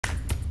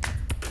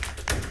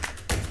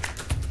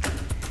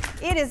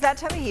It is that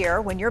time of year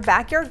when your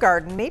backyard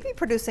garden may be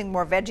producing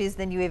more veggies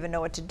than you even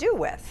know what to do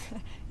with.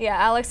 Yeah,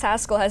 Alex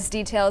Haskell has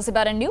details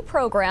about a new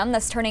program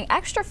that's turning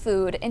extra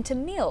food into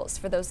meals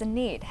for those in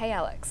need. Hey,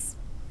 Alex.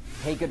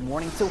 Hey, good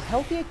morning. So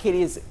Healthy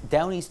Acadia's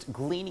Downeast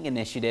Gleaning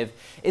initiative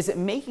is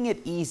making it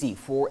easy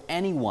for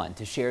anyone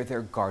to share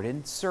their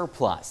garden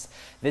surplus.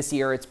 This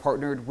year, it's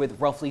partnered with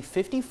roughly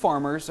 50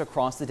 farmers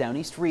across the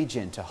Downeast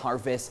region to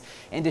harvest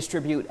and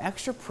distribute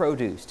extra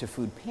produce to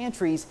food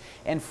pantries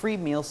and free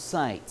meal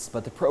sites.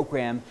 But the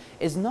program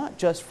is not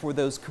just for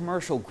those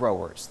commercial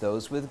growers.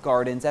 Those with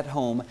gardens at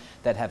home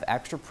that have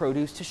extra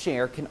produce to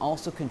share can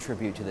also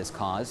contribute to this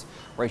cause.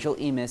 Rachel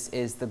Emis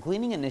is the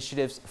Gleaning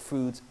Initiative's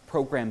Foods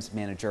Programs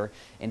Manager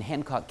in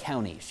Hancock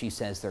County. She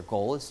says their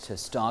goal is to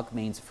stock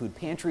Maine's food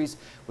pantries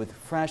with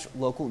fresh,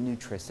 local,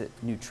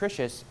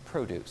 nutritious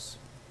produce.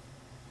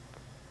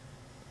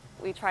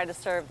 We try to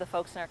serve the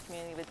folks in our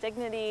community with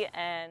dignity,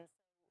 and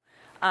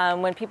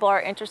when people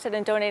are interested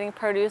in donating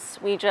produce,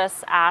 we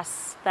just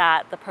ask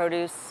that the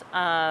produce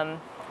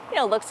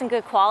looks in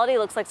good quality,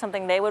 looks like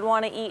something they would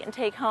want to eat and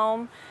take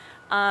home.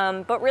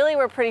 But really,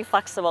 we're pretty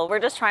flexible. We're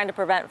just trying to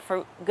prevent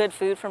good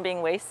food from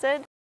being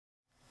wasted.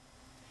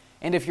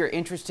 And if you're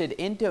interested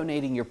in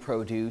donating your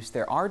produce,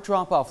 there are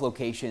drop-off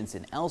locations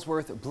in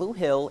Ellsworth, Blue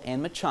Hill,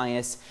 and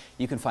Machias.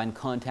 You can find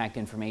contact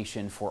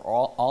information for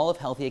all of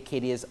Healthy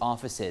Acadia's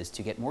offices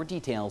to get more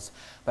details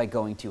by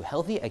going to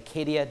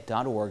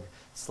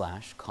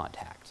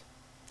healthyacadia.org/contact.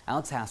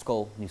 Alex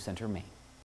Haskell, News Center, Maine.